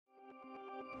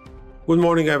Good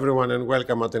morning everyone and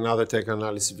welcome at another tech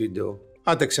analysis video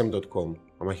at xm.com.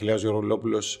 I'm Achilleos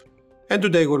Georgopoulos and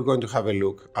today we're going to have a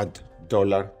look at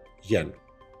dollar yen.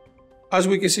 As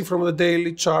we can see from the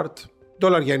daily chart,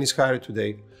 dollar yen is higher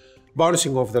today,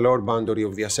 bouncing off the lower boundary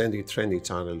of the ascending trending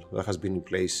channel that has been in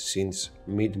place since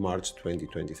mid-March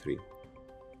 2023.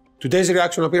 Today's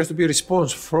reaction appears to be a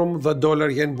response from the dollar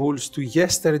yen bulls to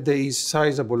yesterday's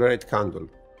sizable red candle,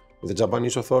 with the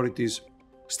Japanese authorities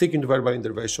sticking to verbal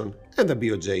intervention and the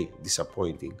BOJ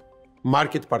disappointing.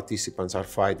 Market participants are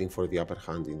fighting for the upper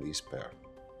hand in this pair.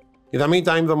 In the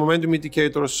meantime, the momentum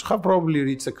indicators have probably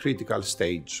reached a critical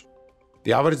stage.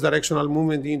 The average directional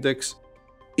movement index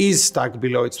is stuck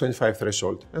below its 25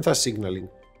 threshold and thus signaling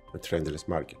a trendless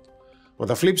market. On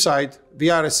the flip side, the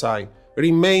RSI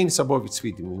remains above its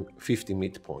 50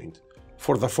 midpoint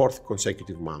for the fourth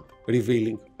consecutive month,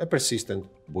 revealing a persistent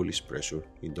bullish pressure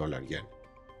in dollar yen.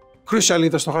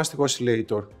 Crucially, the stochastic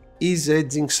oscillator is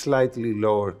edging slightly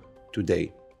lower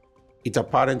today. It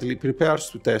apparently prepares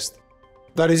to test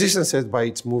the resistance set by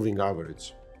its moving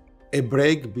average. A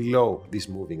break below this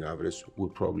moving average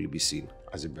would probably be seen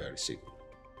as a bearish signal.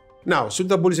 Now, should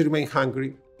the bulls remain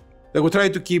hungry, they will try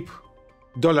to keep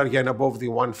dollar yen above the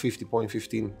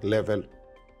 150.15 level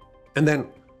and then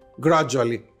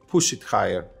gradually push it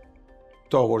higher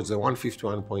towards the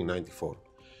 151.94.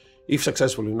 If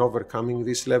successful in overcoming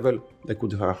this level, they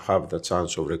could have the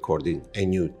chance of recording a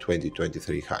new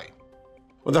 2023 high.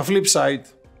 On the flip side,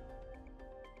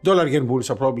 dollar yen bulls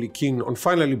are probably keen on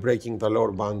finally breaking the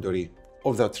lower boundary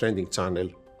of the trending channel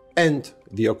and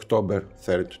the October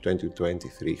 3rd,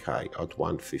 2023 high at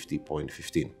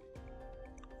 150.15.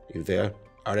 If they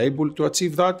are able to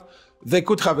achieve that, they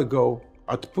could have a go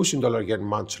at pushing dollar yen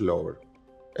much lower,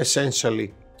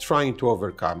 essentially trying to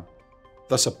overcome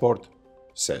the support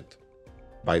set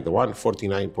by the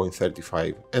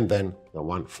 149.35 and then the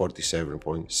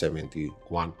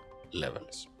 147.71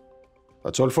 levels.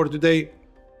 That's all for today.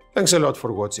 Thanks a lot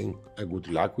for watching and good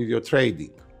luck with your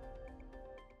trading.